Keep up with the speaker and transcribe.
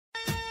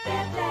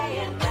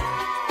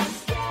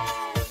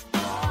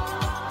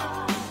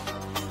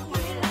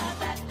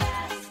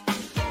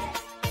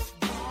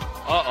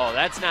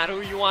that's not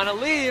who you want to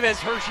leave as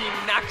Hershey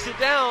knocks it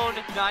down.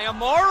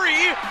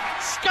 Nyamori,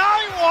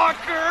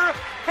 Skywalker,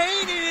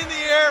 hanging in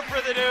the air for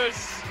the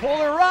deuce.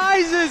 Fuller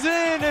rises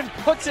in and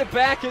puts it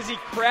back as he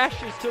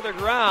crashes to the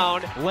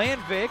ground.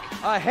 Landvik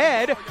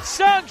ahead.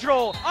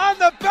 Sandro on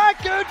the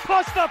back end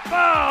plus the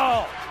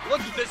foul.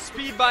 Look at the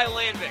speed by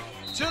Landvik.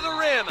 To the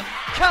rim.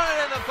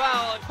 Counted in the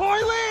foul.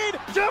 Hoyleen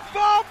to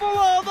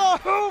Buffalo, the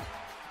hoop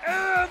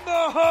and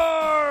the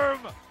harm.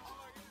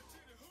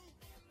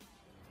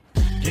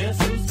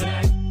 Guess who's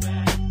back?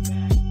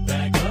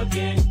 Back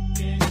again.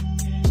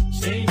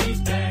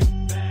 Shady's back.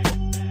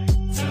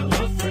 Tell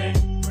a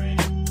friend.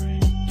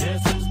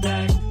 Guess who's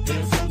back?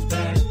 Guess who's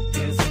back?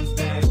 Guess who's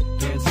back?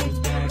 Guess who's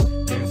back?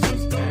 Guess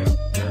who's back?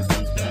 Guess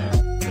who's back?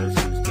 Guess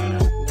who's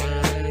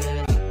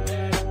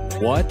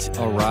back? What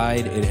a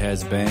ride it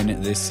has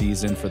been this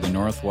season for the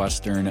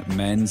Northwestern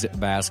men's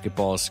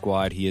basketball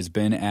squad. He has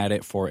been at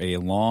it for a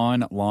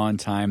long, long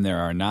time. There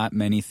are not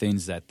many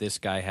things that this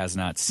guy has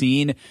not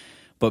seen,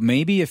 but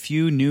maybe a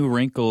few new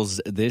wrinkles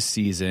this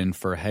season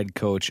for head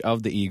coach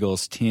of the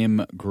Eagles,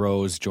 Tim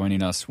Grosz,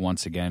 joining us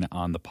once again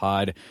on the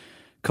pod.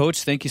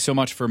 Coach, thank you so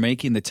much for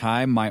making the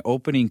time. My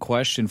opening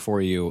question for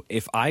you,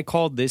 if I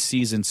called this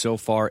season so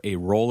far a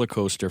roller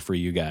coaster for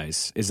you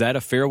guys, is that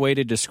a fair way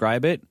to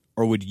describe it,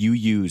 or would you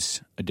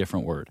use a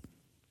different word?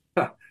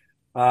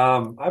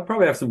 I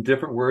probably have some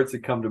different words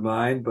that come to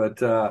mind, but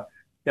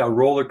yeah,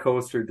 roller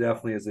coaster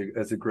definitely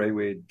is a great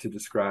way to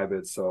describe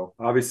it. So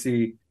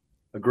obviously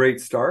a great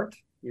start.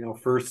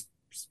 First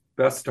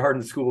best start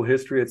in school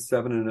history at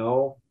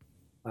 7-0.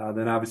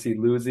 Then obviously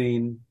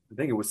losing, I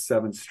think it was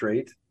 7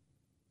 straight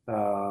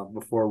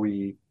before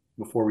we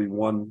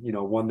won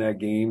that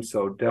game.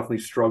 So definitely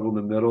struggled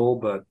in the middle,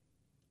 but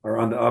are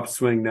on the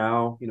upswing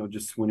now.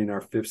 Just winning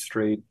our 5th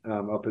straight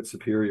up at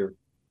Superior.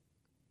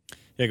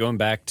 Yeah, going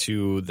back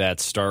to that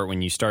start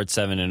when you start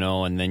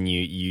 7-0 and then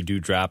you do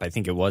drop, I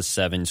think it was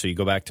 7, so you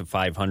go back to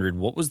 500.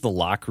 What was the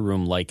locker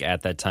room like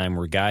at that time?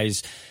 Were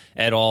guys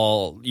at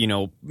all,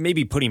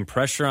 maybe putting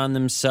pressure on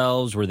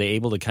themselves? Were they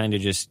able to kind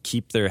of just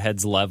keep their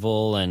heads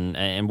level?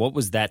 And what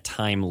was that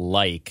time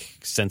like,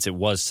 since it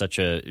was such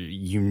a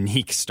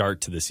unique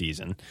start to the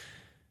season?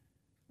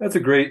 That's a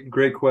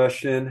great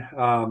question.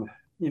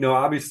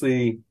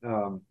 Obviously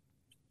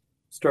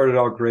started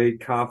out great,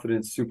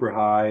 confidence super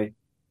high.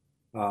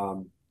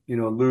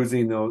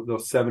 Losing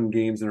those 7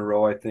 games in a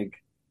row, I think,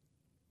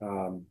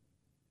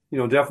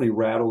 definitely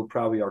rattled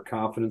probably our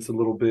confidence a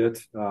little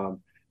bit.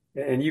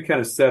 And you kind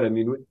of said,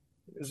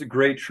 there's a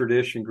great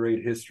tradition,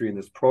 great history in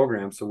this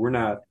program. So we're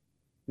not,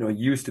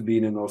 used to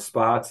being in those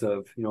spots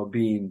of,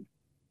 being,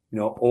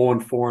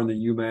 0-4 in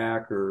the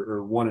UMAC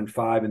or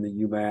 1-5 in the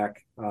UMAC.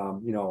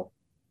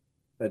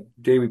 That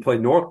day we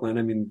played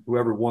Northland,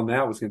 whoever won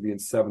that was going to be in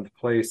 7th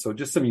place. So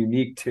just some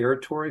unique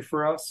territory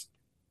for us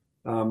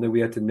that we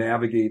had to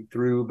navigate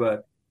through.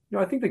 But,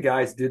 I think the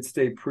guys did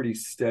stay pretty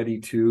steady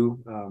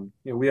too.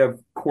 We have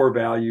core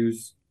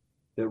values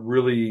that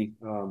really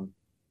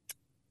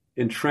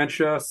entrench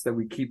us, that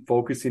we keep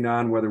focusing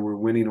on, whether we're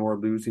winning or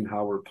losing,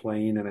 how we're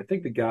playing. And I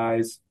think the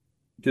guys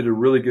did a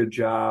really good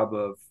job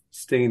of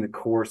staying the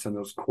course on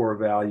those core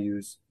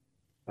values,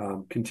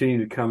 continue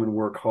to come and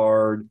work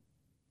hard.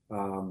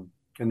 And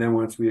then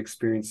once we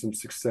experience some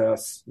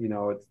success,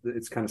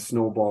 it's kind of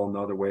snowballing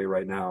the other way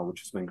right now, which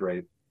has been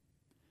great.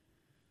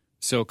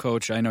 So,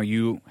 Coach, I know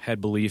you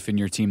had belief in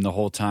your team the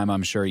whole time,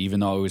 I'm sure,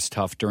 even though it was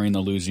tough during the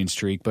losing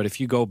streak. But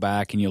if you go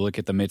back and you look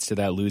at the midst of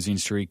that losing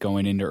streak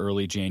going into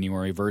early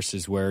January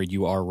versus where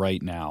you are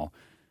right now,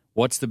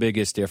 what's the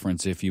biggest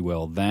difference, if you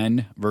will,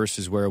 then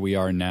versus where we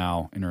are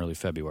now in early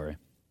February?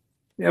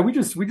 Yeah, we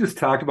just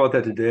talked about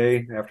that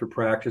today after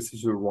practice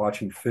as we were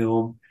watching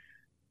film.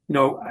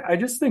 I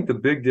just think the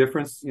big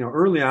difference,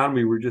 early on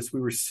we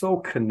were so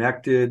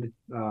connected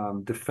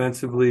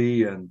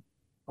defensively, and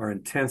our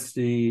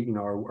intensity,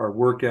 our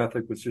work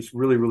ethic was just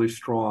really, really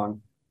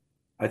strong.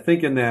 I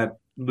think in that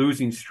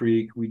losing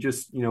streak, we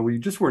just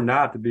were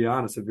not, to be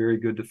honest, a very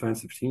good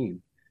defensive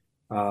team.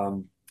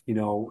 The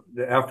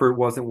effort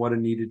wasn't what it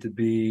needed to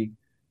be.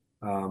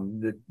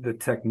 The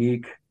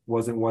technique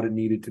wasn't what it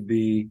needed to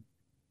be.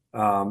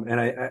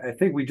 And I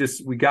think we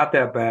got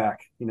that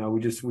back.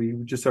 We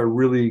just are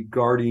really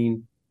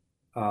guarding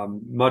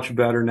much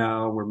better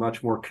now. We're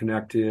much more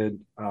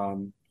connected.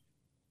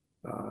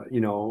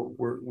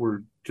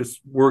 We're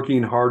just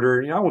working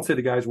harder. I won't say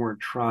the guys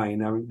weren't trying.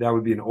 That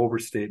would be an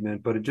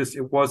overstatement, but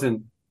it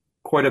wasn't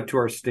quite up to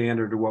our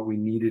standard or what we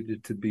needed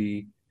it to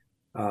be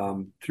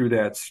through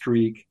that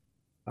streak.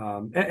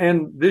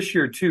 And this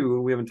year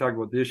too, we haven't talked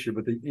about this year,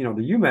 but the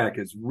UMAC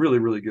is really,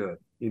 really good.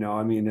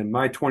 In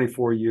my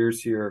 24 years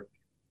here,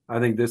 I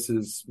think this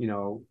is,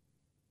 the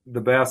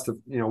best of,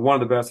 one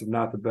of the best, if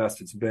not the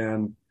best it's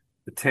been.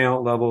 The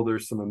talent level,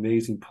 there's some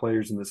amazing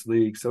players in this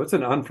league. So it's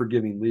an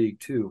unforgiving league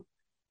too.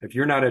 If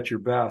you're not at your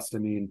best,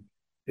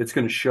 it's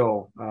going to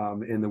show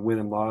in the win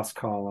and loss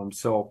column.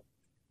 So,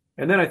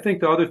 and then I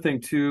think the other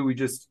thing too, we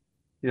just,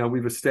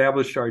 we've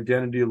established our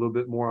identity a little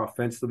bit more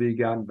offensively,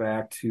 gotten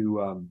back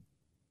to,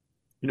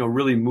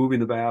 really moving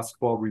the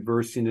basketball,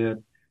 reversing it,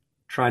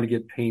 trying to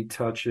get paint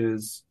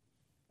touches,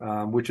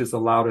 which has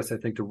allowed us, I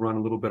think, to run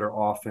a little better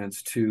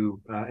offense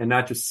too, and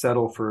not just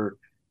settle for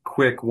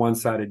quick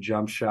one-sided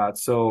jump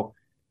shots. So,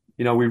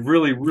 we've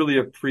really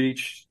have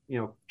preached,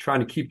 trying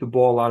to keep the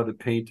ball out of the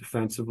paint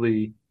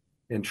defensively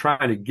and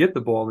trying to get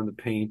the ball in the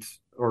paint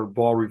or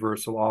ball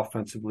reversal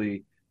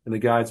offensively. And the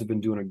guys have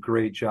been doing a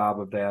great job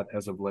of that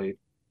as of late.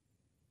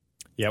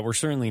 Yeah, we're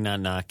certainly not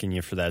knocking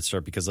you for that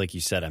start because, like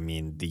you said, I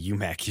mean, the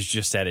UMAC is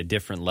just at a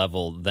different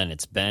level than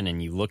it's been,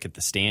 and you look at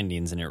the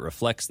standings and it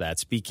reflects that.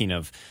 Speaking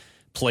of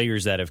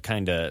players that have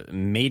kind of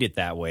made it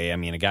that way, I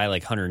mean, a guy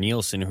like Hunter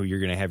Nielsen, who you're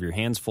going to have your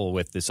hands full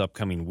with this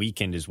upcoming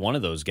weekend, is one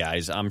of those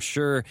guys. I'm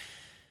sure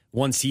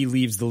once he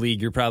leaves the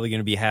league, you're probably going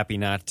to be happy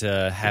not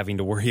having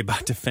to worry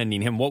about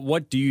defending him.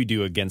 What do you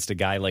do against a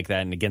guy like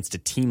that and against a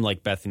team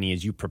like Bethany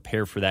as you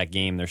prepare for that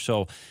game? They're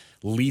so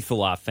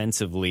lethal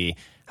offensively.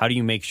 How do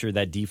you make sure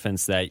that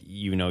defense that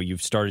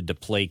you've started to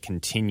play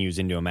continues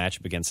into a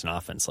matchup against an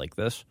offense like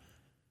this?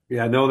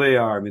 Yeah, no, they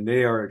are. I mean,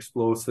 they are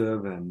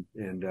explosive and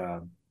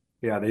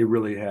yeah, they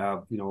really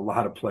have, a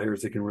lot of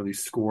players that can really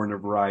score in a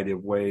variety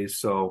of ways.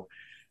 So,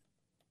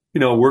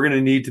 we're going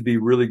to need to be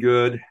really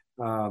good,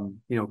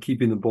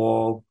 keeping the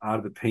ball out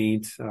of the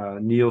paint.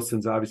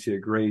 Nielsen's obviously a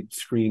great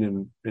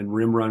screen and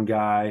rim run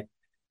guy.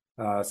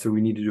 So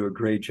we need to do a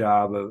great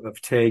job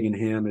of tagging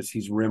him as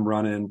he's rim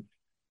running,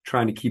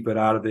 trying to keep it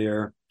out of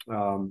there.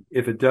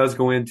 If it does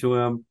go into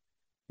him,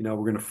 we're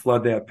going to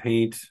flood that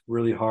paint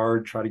really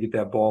hard, try to get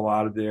that ball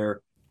out of there.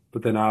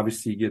 But then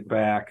obviously get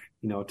back,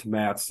 to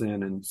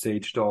Matson and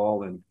Sage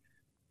Dahl and,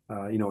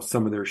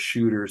 some of their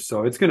shooters.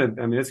 So it's going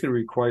to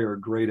require a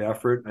great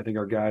effort. I think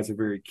our guys are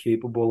very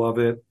capable of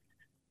it.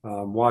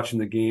 Watching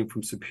the game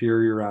from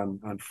Superior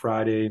on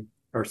Friday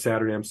or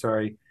Saturday, I'm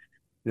sorry.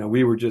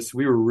 We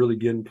were really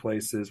getting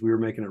places. We were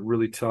making it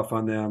really tough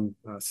on them,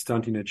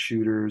 stunting at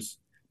shooters,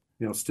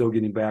 still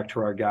getting back to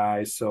our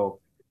guys. So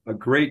a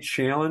great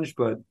challenge,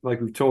 but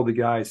like we've told the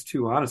guys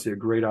too, honestly, a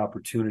great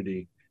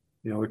opportunity.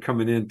 They're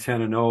coming in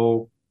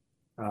 10-0.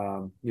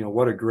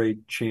 What a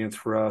great chance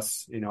for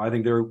us. I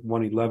think they're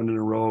won 11 in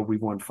a row.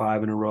 We've won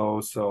 5 in a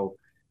row. So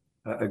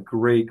a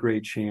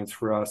great chance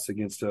for us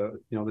against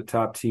the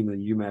top team in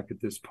the UMAC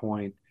at this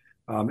point.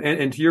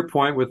 And to your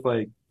point with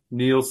like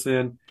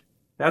Nielsen,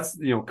 that's,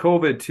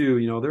 COVID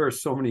too. There are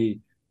so many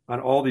on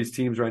all these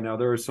teams right now.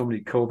 There are so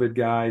many COVID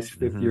guys,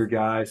 fifth-year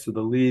guys. So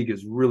the league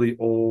is really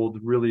old,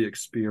 really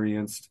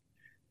experienced,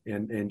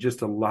 and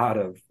just a lot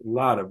of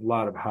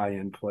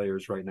high-end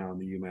players right now in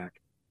the UMAC.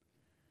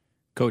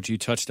 Coach, you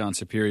touched on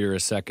Superior a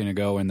second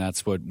ago, and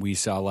that's what we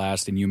saw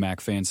last, and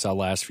UMAC fans saw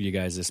last for you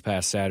guys this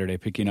past Saturday,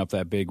 picking up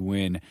that big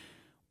win.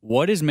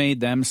 What has made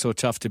them so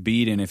tough to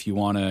beat? And if you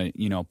want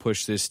to,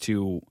 push this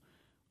to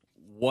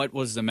what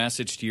was the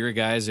message to your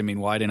guys? I mean,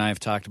 Wyatt and I have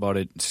talked about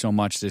it so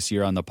much this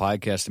year on the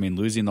podcast. I mean,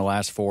 losing the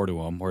last 4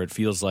 to them, where it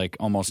feels like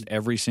almost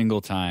every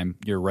single time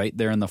you're right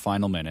there in the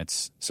final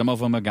minutes. Some of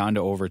them have gone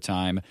to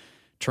overtime.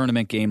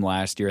 Tournament game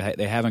last year,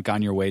 they haven't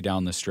gone your way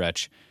down the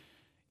stretch.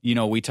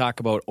 We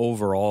talk about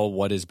overall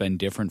what has been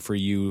different for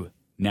you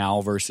now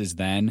versus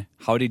then.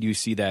 How did you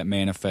see that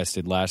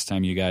manifested last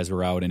time you guys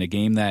were out in a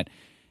game that,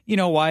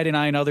 Wyatt and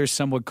I and others,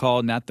 some would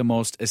call not the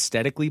most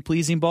aesthetically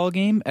pleasing ball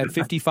game at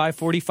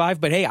 55-45.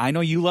 But, hey, I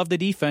know you love the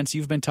defense.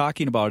 You've been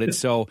talking about it.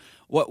 So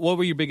what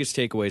were your biggest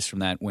takeaways from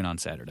that win on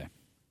Saturday?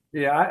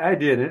 Yeah, I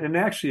did. And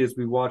actually, as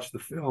we watched the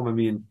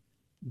film,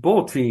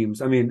 both teams,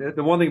 the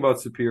one thing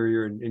about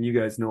Superior, and you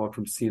guys know it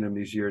from seeing them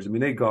these years,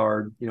 they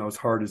guard, as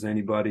hard as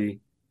anybody.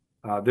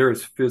 They're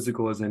as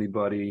physical as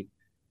anybody.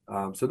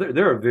 So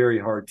they're a very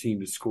hard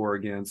team to score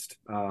against.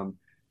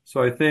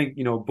 So I think,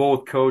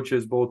 both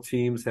coaches, both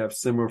teams have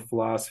similar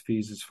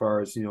philosophies as far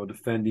as,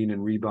 defending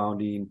and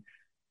rebounding,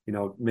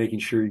 making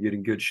sure you're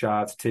getting good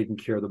shots, taking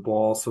care of the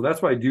ball. So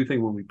that's why I do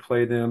think when we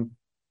play them,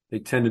 they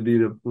tend to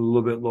be a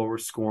little bit lower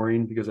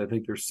scoring because I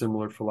think they're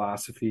similar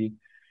philosophy.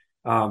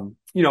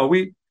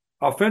 We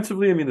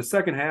offensively, the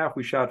second half,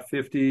 we shot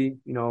 50,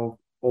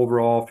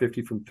 overall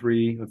 50 from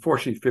 3,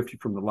 unfortunately 50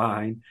 from the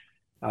line.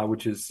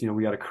 Which is,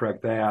 we got to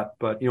correct that.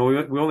 But, we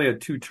only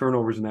had 2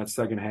 turnovers in that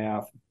second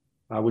half,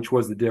 which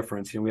was the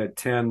difference. We had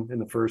 10 in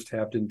the first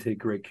half, didn't take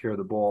great care of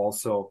the ball.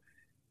 So,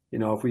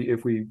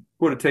 if we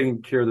would have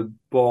taken care of the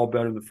ball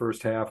better in the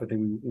first half, I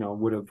think we,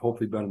 would have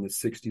hopefully been in the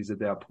 60s at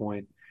that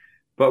point.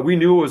 But we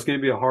knew it was going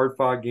to be a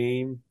hard-fought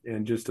game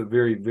and just a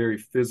very, very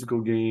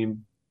physical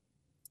game.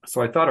 So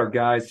I thought our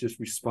guys just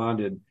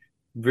responded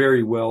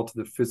very well to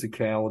the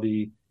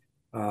physicality.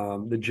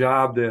 The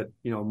job that,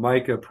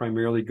 Micah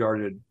primarily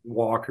guarded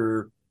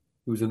Walker,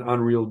 who's an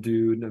unreal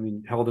dude.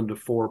 Held him to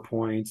 4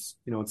 points,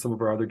 and some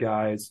of our other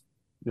guys,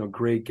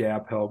 great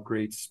gap help,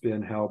 great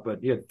spin help, but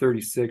he had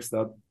 36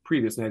 the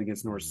previous night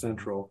against North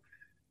Central.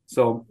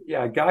 So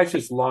yeah, guys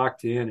just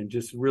locked in and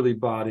just really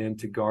bought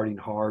into guarding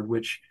hard,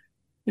 which,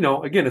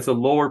 again, it's a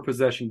lower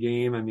possession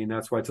game.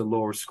 That's why it's a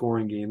lower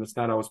scoring game. It's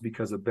not always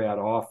because of bad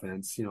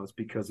offense, it's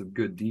because of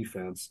good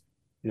defense.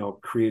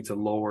 Creates a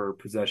lower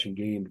possession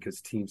game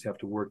because teams have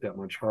to work that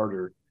much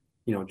harder,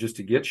 just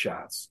to get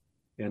shots.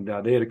 And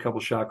they had a couple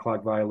shot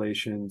clock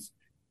violations.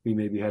 We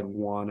maybe had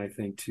one, I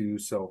think, two.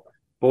 So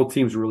both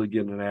teams were really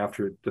getting it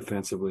after it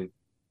defensively.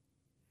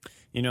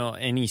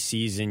 Any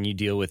season you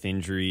deal with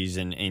injuries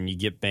and you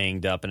get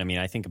banged up. And I mean,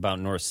 I think about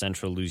North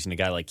Central losing a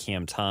guy like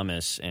Cam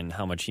Thomas and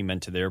how much he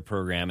meant to their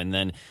program. And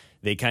then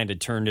they kind of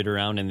turned it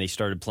around and they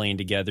started playing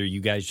together. You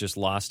guys just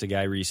lost a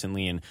guy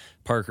recently in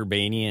Parker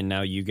Bainey, and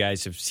now you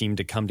guys have seemed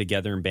to come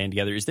together and band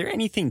together. Is there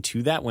anything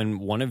to that when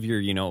one of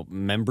your,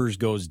 members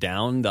goes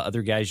down, the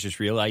other guy's just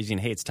realizing,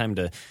 hey, it's time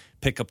to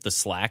pick up the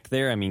slack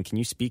there? I mean, can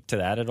you speak to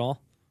that at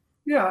all?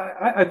 Yeah,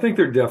 I think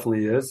there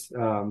definitely is.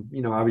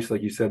 Obviously,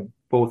 like you said,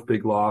 both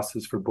big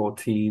losses for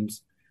both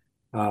teams.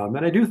 And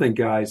I do think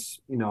guys,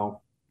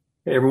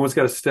 hey, everyone's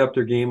got to step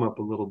their game up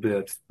a little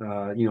bit,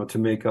 to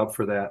make up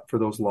for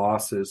those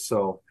losses.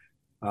 So,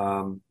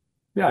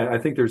 I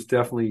think there's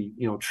definitely,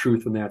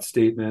 truth in that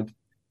statement,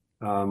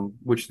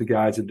 which the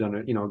guys have done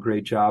a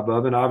great job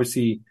of. And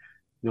obviously,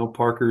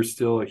 Parker's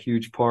still a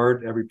huge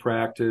part, every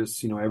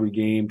practice, every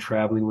game,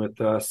 traveling with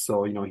us.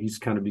 So, he's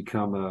kind of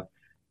become a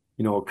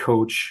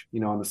coach,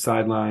 on the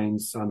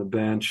sidelines, on the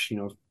bench,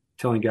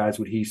 telling guys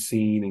what he's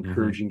seen,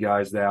 encouraging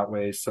guys that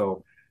way.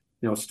 So,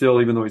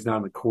 still, even though he's not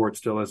on the court,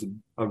 still has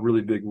a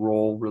really big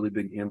role, really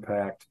big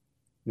impact,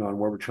 on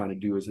what we're trying to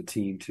do as a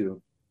team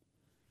too.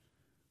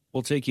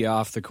 We'll take you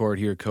off the court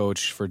here,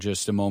 Coach, for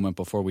just a moment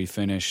before we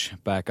finish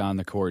back on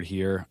the court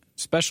here.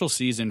 Special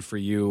season for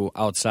you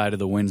outside of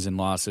the wins and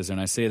losses, and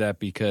I say that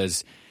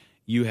because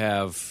you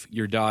have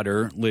your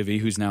daughter, Livy,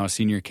 who's now a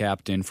senior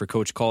captain for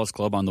Coach Call's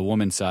club on the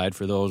women's side,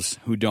 for those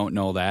who don't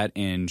know that.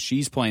 And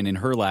she's playing in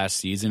her last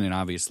season, and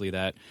obviously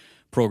that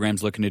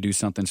program's looking to do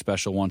something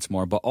special once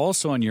more. But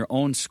also on your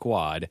own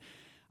squad,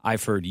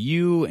 I've heard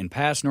you and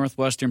past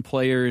Northwestern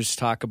players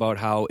talk about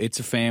how it's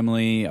a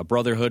family, a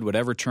brotherhood,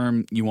 whatever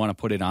term you want to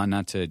put it on,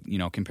 not to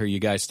compare you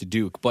guys to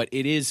Duke. But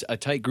it is a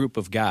tight group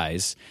of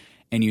guys,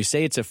 and you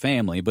say it's a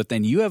family, but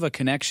then you have a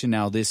connection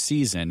now this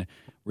season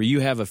where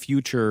you have a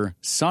future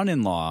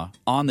son-in-law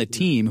on the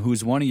team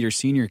who's one of your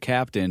senior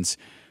captains.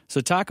 So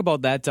talk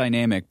about that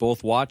dynamic,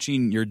 both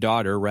watching your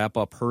daughter wrap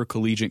up her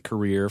collegiate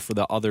career for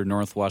the other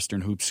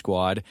Northwestern Hoop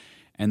squad,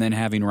 and then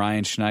having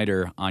Ryan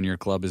Schneider on your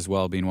club as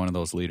well, being one of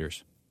those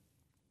leaders.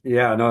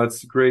 Yeah, no,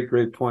 it's a great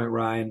point,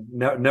 Ryan.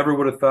 Never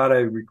would have thought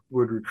I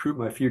would recruit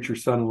my future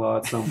son-in-law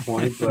at some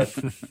point, but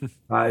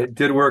it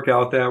did work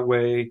out that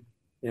way,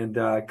 and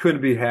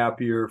couldn't be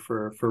happier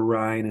for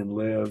Ryan and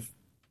Liv.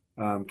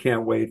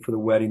 Can't wait for the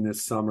wedding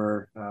this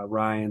summer.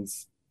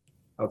 Ryan's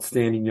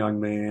outstanding young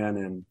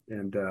man,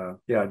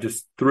 and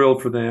just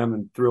thrilled for them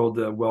and thrilled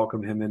to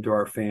welcome him into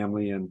our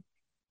family, and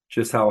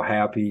just how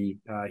happy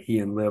he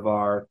and Liv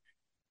are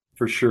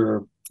for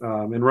sure.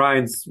 And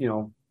Ryan's,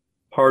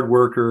 hard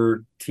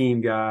worker,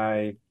 team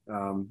guy,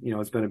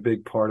 has been a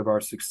big part of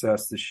our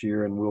success this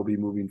year and will be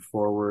moving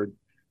forward.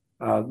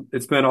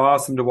 It's been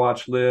awesome to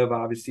watch Liv,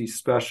 obviously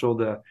special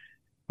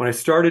when I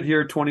started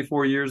here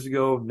 24 years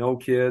ago, no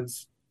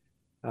kids.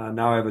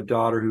 Now I have a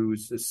daughter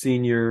who's a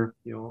senior,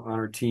 on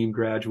her team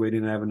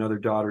graduating, and I have another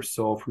daughter,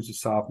 Soph, who's a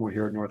sophomore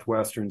here at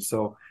Northwestern.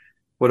 So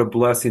what a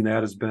blessing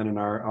that has been in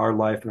our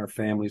life and our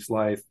family's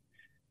life.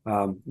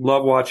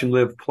 Love watching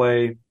Liv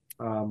play.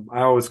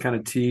 I always kind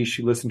of tease,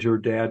 she listened to her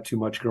dad too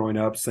much growing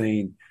up,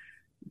 saying,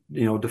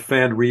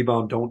 defend,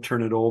 rebound, don't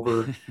turn it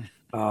over.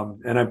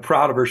 And I'm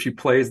proud of her. She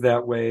plays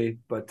that way,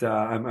 but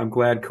I'm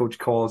glad Coach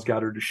Call has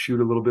got her to shoot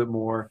a little bit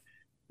more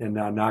and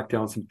knock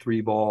down some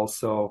three balls.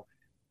 So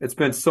it's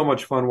been so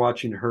much fun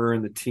watching her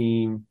and the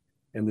team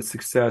and the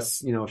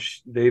success,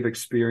 they've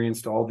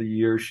experienced all the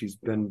years. She's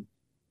been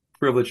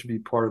privileged to be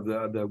part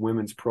of the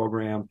women's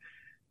program.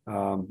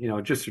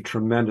 Just a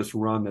tremendous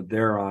run that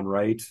they're on,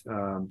 right?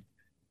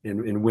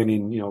 In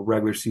winning,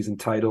 regular season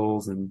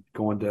titles and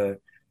going to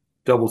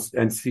double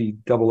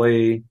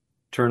NCAA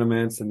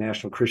tournaments and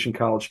National Christian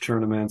College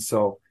tournaments.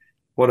 So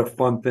what a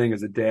fun thing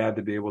as a dad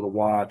to be able to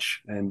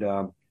watch. And,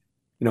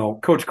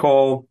 Coach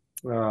Call,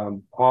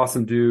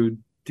 awesome dude.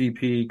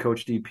 DP,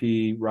 Coach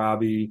DP,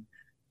 Robbie,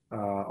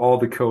 all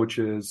the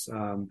coaches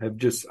have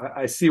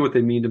I see what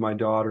they mean to my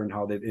daughter and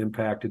how they've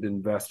impacted and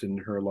invested in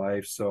her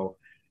life. So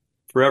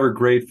forever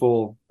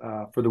grateful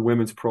for the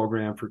women's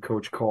program, for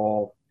Coach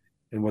Call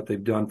and what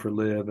they've done for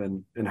Liv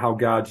and how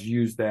God's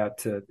used that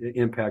to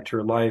impact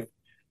her life.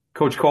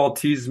 Coach Call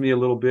teases me a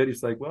little bit.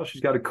 He's like, well,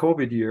 she's got a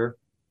COVID year.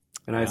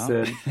 And I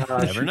said,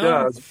 she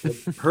does.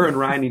 But her and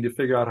Ryan need to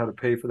figure out how to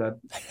pay for that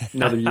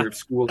another year of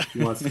school if she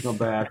wants to come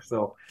back.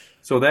 So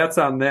that's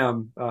on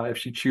them if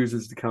she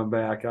chooses to come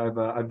back.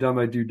 I've done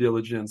my due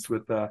diligence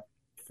with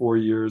 4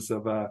 years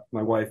of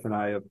my wife and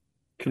I of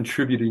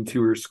contributing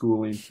to her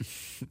schooling.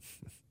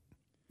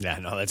 Yeah,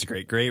 no, that's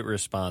great. Great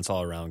response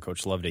all around,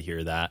 Coach. Love to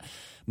hear that.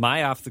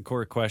 My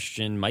off-the-court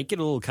question might get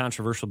a little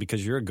controversial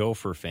because you're a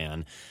Gopher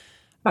fan.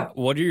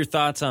 What are your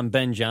thoughts on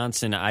Ben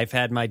Johnson? I've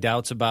had my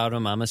doubts about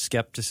him. I'm a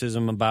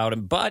skepticism about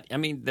him. But, I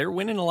mean, they're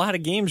winning a lot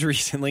of games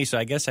recently, so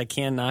I guess I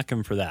can knock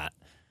him for that.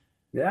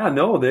 Yeah,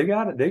 no, they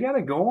got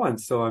it going.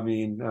 So, I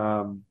mean,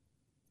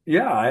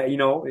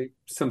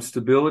 some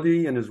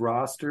stability in his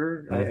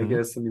roster. I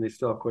guess, they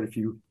still have quite a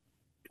few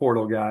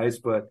portal guys,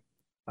 but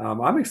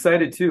I'm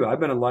excited too. I've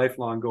been a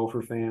lifelong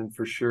Gopher fan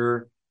for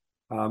sure.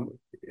 Um,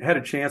 Had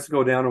a chance to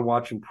go down and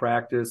watch them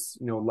practice,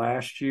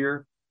 last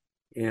year,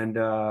 and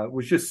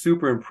was just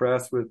super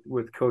impressed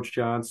with Coach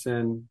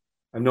Johnson.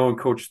 I've known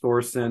Coach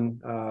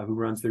Thorson, who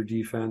runs their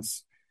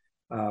defense,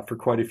 for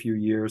quite a few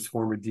years,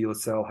 former De La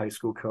Salle high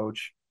school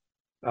coach.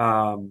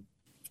 Um,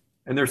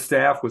 and their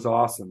staff was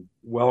awesome,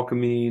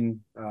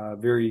 welcoming,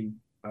 very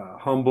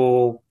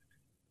humble.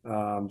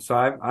 So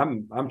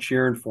I'm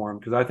cheering for them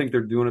because I think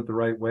they're doing it the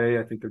right way.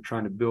 I think they're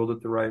trying to build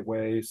it the right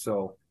way.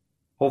 So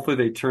hopefully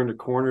they turn the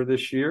corner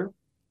this year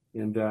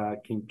and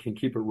can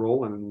keep it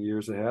rolling in the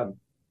years ahead.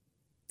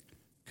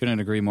 Couldn't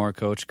agree more,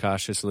 Coach.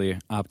 Cautiously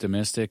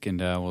optimistic, and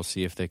we'll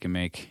see if they can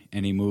make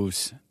any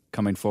moves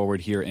coming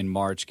forward here in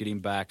March. Getting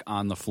back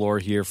on the floor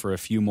here for a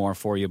few more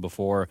for you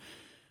before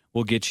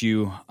we'll get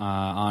you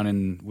on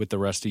and with the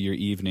rest of your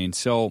evening.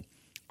 So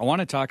I want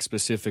to talk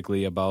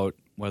specifically about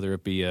whether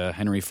it be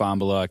Henry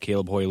Fombala,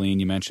 Caleb Hoyleen,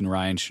 you mentioned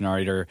Ryan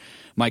Schneider,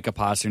 Micah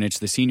Posternich,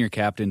 the senior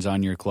captains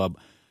on your club.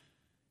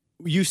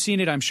 You've seen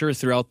it, I'm sure,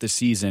 throughout the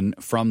season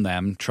from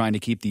them, trying to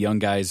keep the young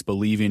guys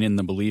believing in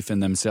the belief in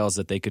themselves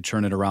that they could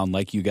turn it around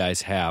like you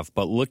guys have.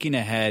 But looking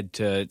ahead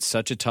to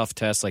such a tough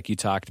test like you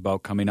talked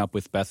about, coming up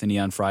with Bethany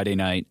on Friday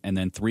night and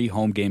then 3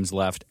 home games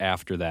left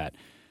after that,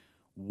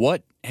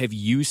 what have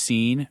you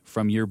seen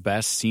from your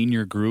best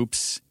senior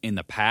groups in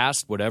the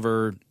past,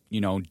 whatever,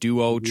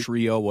 duo,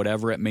 trio,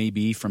 whatever it may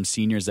be, from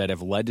seniors that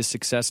have led to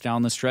success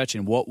down the stretch?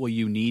 And what will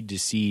you need to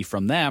see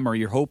from them, or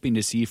you're hoping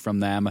to see from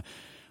them,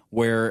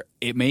 where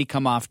it may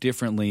come off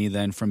differently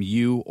than from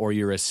you or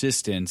your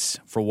assistants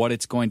for what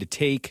it's going to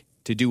take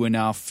to do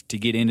enough to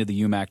get into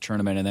the UMAC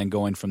tournament and then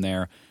going from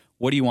there?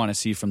 What do you want to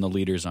see from the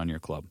leaders on your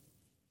club?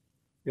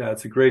 Yeah,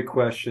 it's a great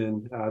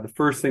question. The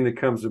first thing that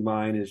comes to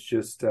mind is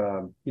just,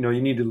 you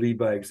need to lead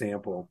by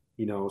example,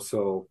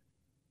 so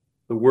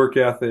the work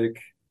ethic,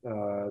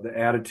 the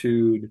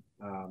attitude,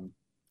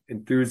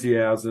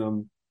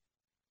 enthusiasm,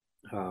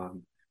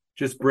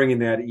 just bringing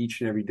that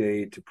each and every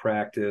day to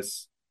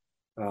practice,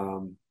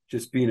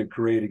 just being a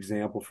great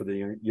example for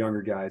the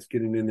younger guys,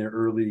 getting in there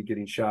early,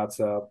 getting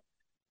shots up,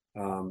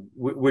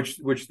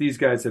 which these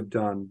guys have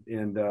done.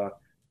 And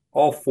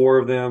all 4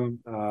 of them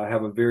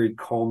have a very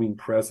calming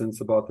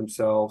presence about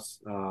themselves,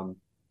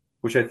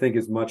 which I think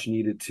is much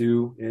needed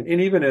too.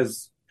 And even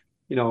as,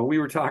 we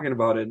were talking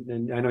about it,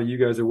 and I know you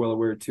guys are well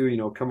aware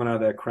too, coming out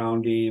of that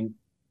Crown game,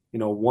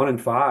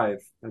 1-5.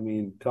 I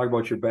mean, talk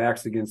about your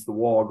backs against the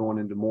wall going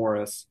into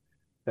Morris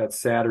that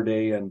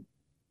Saturday. And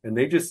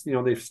they just,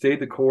 they've stayed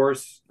the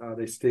course.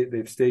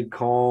 They've stayed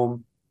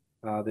calm.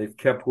 They've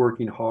kept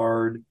working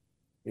hard,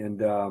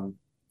 and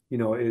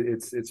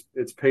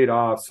it's paid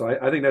off. So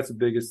I think that's the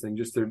biggest thing.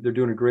 Just they're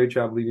doing a great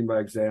job leading by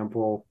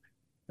example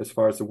as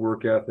far as the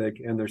work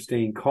ethic, and they're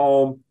staying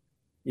calm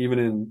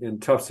even in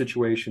tough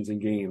situations in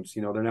games.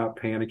 They're not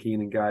panicking,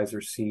 and guys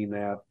are seeing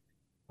that.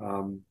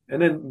 And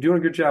then doing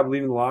a good job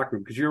leading the locker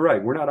room, because you're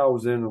right, we're not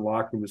always in the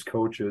locker room as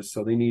coaches,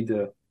 so they need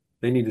to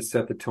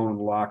set the tone in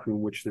the locker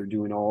room, which they're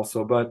doing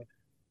also. But,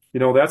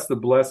 that's the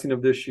blessing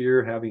of this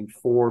year, having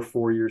 4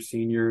 4-year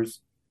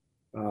seniors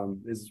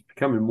is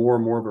becoming more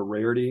and more of a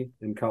rarity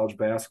in college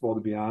basketball,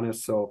 to be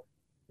honest. So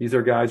these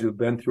are guys who have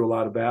been through a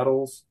lot of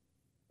battles,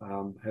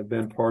 have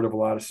been part of a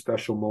lot of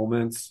special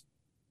moments,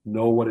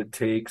 know what it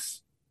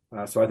takes.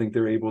 So I think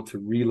they're able to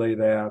relay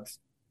that,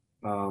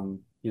 to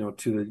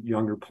the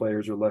younger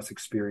players or less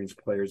experienced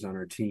players on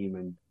our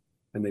team.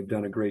 And they've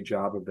done a great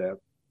job of that.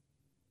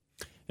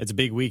 It's a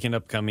big weekend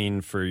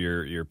upcoming for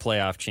your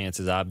playoff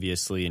chances,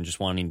 obviously, and just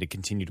wanting to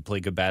continue to play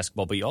good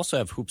basketball. But you also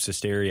have Hoops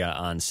Hysteria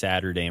on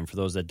Saturday, and for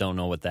those that don't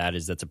know what that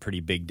is, that's a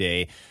pretty big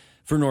day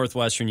for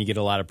Northwestern. You get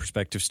a lot of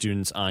prospective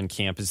students on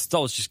campus. It's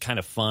always just kind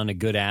of fun, a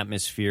good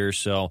atmosphere,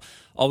 so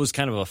always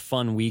kind of a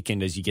fun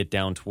weekend as you get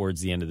down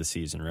towards the end of the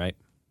season, right?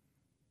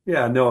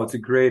 Yeah, no, it's a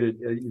great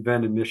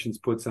event Admissions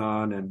puts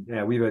on, and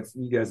yeah,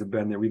 you guys have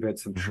been there. We've had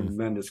some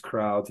tremendous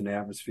crowds and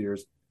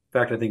atmospheres. In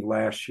fact, I think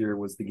last year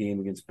was the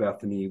game against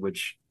Bethany,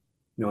 which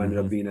ended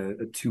up being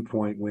a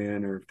 2-point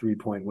win or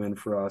 3-point win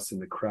for us,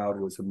 and the crowd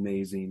was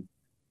amazing,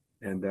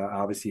 and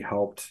obviously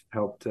helped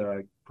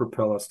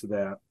propel us to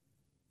that.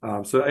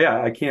 So yeah,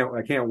 I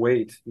can't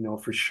wait,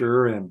 for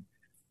sure. And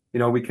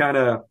we kind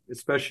of,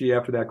 especially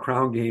after that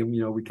Crown game,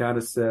 we kind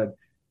of said,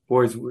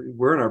 boys,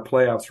 we're in our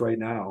playoffs right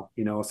now,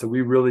 so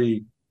we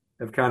really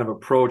have kind of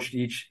approached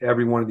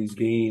every one of these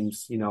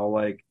games,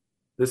 like,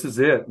 this is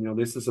it.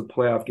 This is a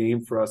playoff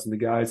game for us, and the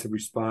guys have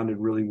responded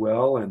really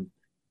well. And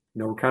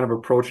we're kind of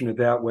approaching it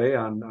that way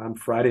on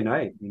Friday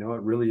night. It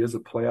really is a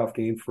playoff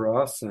game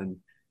for us, and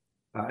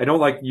I don't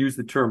like to use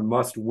the term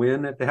 "must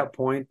win" at that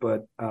point,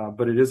 but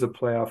it is a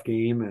playoff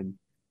game, and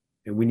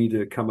we need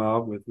to come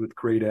out with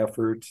great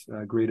effort,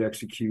 great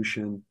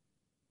execution,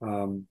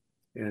 and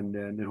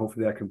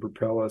hopefully that can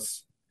propel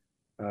us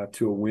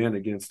to a win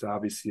against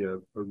obviously a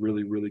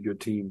really, really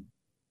good team.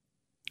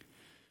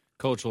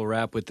 Coach, we'll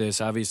wrap with this.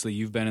 Obviously,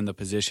 you've been in the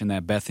position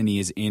that Bethany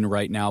is in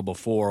right now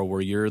before, where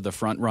you're the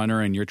front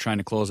runner and you're trying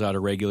to close out a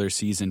regular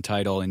season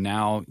title, and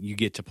now you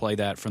get to play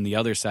that from the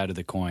other side of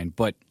the coin.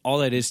 But all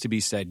that is to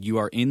be said, you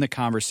are in the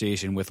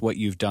conversation with what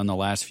you've done the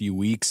last few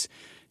weeks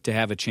to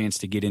have a chance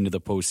to get into the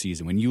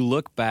postseason. When you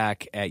look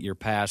back at your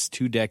past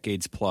 2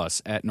 decades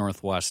plus at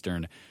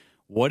Northwestern,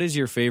 what is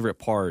your favorite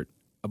part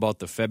about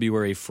the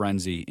February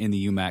frenzy in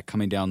the UMAC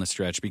coming down the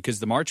stretch? Because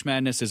the March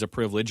Madness is a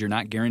privilege. You're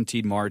not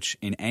guaranteed March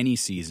in any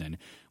season.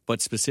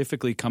 But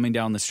specifically coming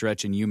down the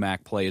stretch in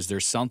UMAC play, is there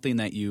something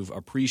that you've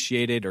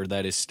appreciated or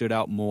that has stood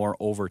out more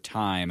over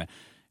time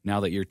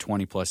now that you're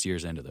 20-plus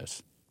years into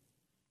this?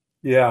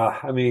 Yeah,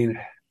 I mean,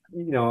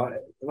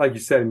 like you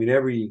said, I mean,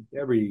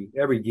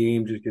 every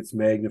game just gets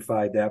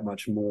magnified that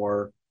much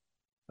more.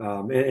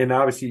 And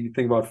obviously, you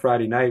think about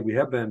Friday night, we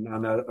have been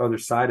on the other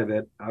side of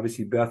it.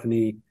 Obviously,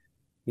 Bethany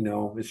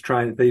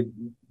they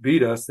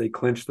beat us, they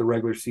clinched the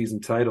regular season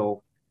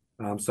title.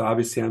 So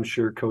obviously I'm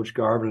sure Coach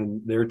Garvin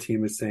and their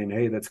team is saying,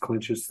 hey, let's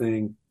clinch this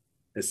thing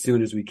as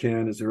soon as we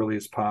can, as early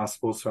as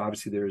possible. So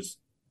obviously there's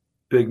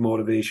big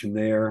motivation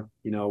there.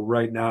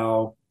 Right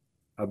now,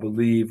 I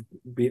believe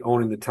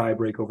owning the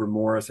tiebreak over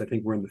Morris, I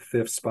think we're in the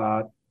 5th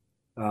spot.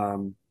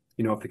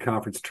 If the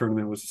conference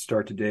tournament was to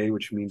start today,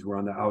 which means we're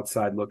on the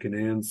outside looking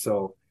in.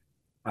 So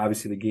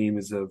obviously the game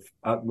is of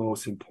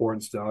utmost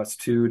importance to us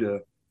too, to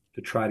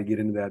try to get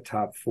into that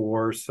top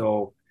 4.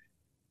 So,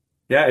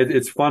 yeah,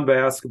 it's fun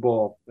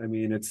basketball. I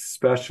mean, it's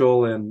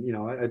special, and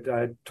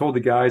I told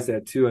the guys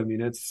that too. I mean,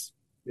 it's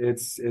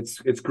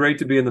great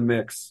to be in the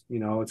mix.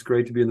 It's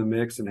great to be in the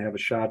mix and have a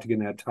shot to get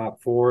in that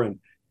top 4, and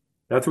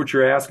that's what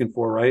you're asking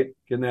for, right?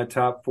 Get in that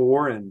top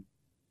 4, and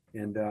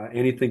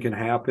anything can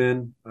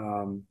happen.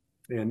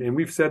 And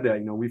we've said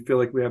that. We feel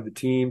like we have the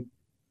team,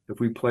 if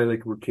we play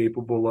like we're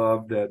capable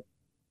of, that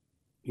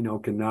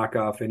can knock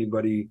off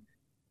anybody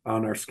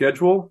on our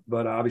schedule,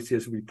 but obviously,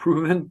 as we've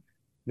proven,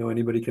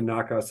 anybody can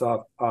knock us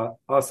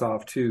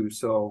off too.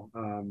 So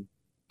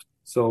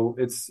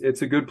it's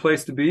a good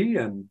place to be,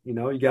 and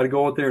you got to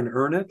go out there and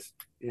earn it,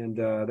 and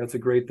that's a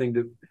great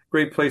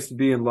place to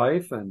be in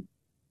life, and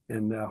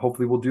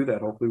hopefully we'll do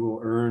that. Hopefully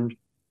we'll earn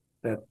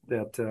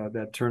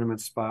that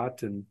tournament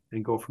spot and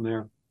go from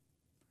there.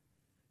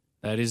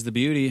 That is the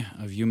beauty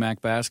of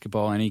UMAC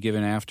basketball, any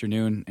given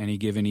afternoon, any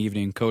given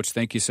evening. Coach,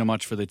 thank you so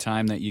much for the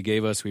time that you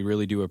gave us. We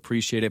really do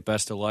appreciate it.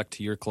 Best of luck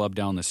to your club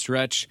down the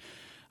stretch.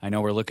 I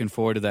know we're looking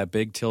forward to that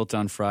big tilt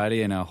on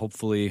Friday, and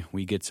hopefully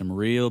we get some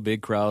real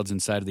big crowds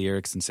inside of the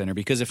Erickson Center,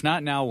 because if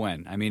not, now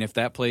when? I mean, if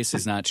that place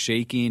is not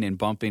shaking and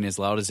bumping as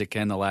loud as it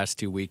can the last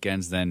 2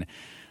 weekends, then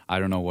I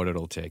don't know what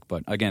it'll take.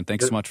 But again,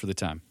 thanks so much for the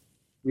time.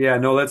 Yeah,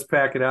 no, let's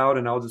pack it out,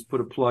 and I'll just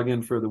put a plug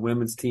in for the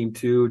women's team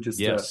too.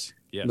 Yes.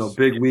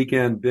 Big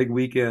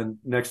weekend,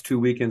 next 2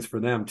 weekends for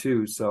them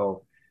too.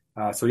 So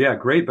yeah,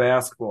 great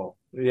basketball.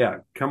 Yeah,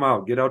 come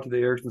out, get out to the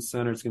Erickson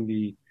Center. It's going to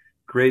be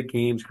great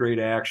games, great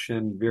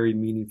action, very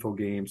meaningful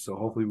games. So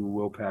hopefully we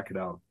will pack it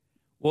out.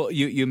 Well,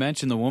 you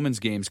mentioned the women's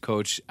games,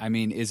 Coach. I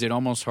mean, is it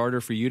almost harder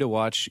for you to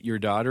watch your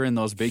daughter in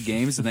those big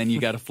games, and then you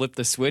got to flip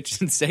the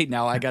switch and say,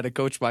 now I got to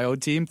coach my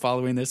own team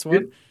following this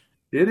one?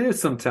 It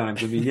is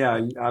sometimes. I mean, yeah,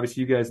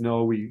 obviously you guys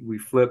know we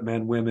flip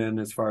men, women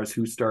as far as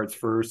who starts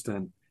first,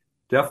 and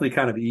definitely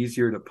kind of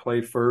easier to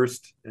play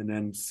first and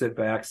then sit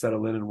back,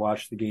 settle in, and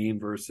watch the game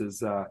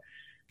versus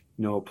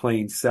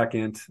playing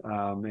second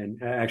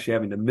and actually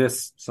having to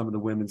miss some of the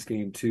women's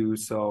game too.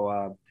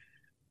 So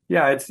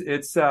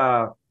it's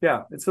a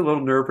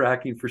little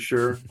nerve-wracking for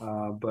sure,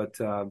 but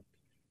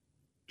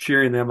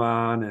cheering them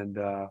on,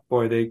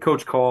 and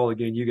Coach Call,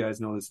 again, you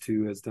guys know this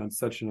too, has done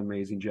such an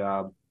amazing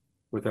job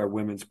with our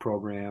women's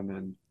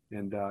program,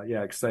 and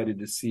excited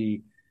to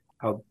see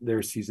how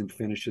their season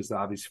finishes,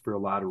 obviously for a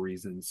lot of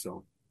reasons.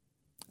 So,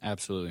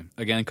 absolutely.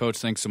 Again, Coach,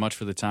 thanks so much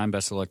for the time.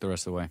 Best of luck the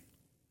rest of the way.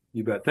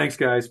 You bet. Thanks,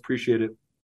 guys. Appreciate it.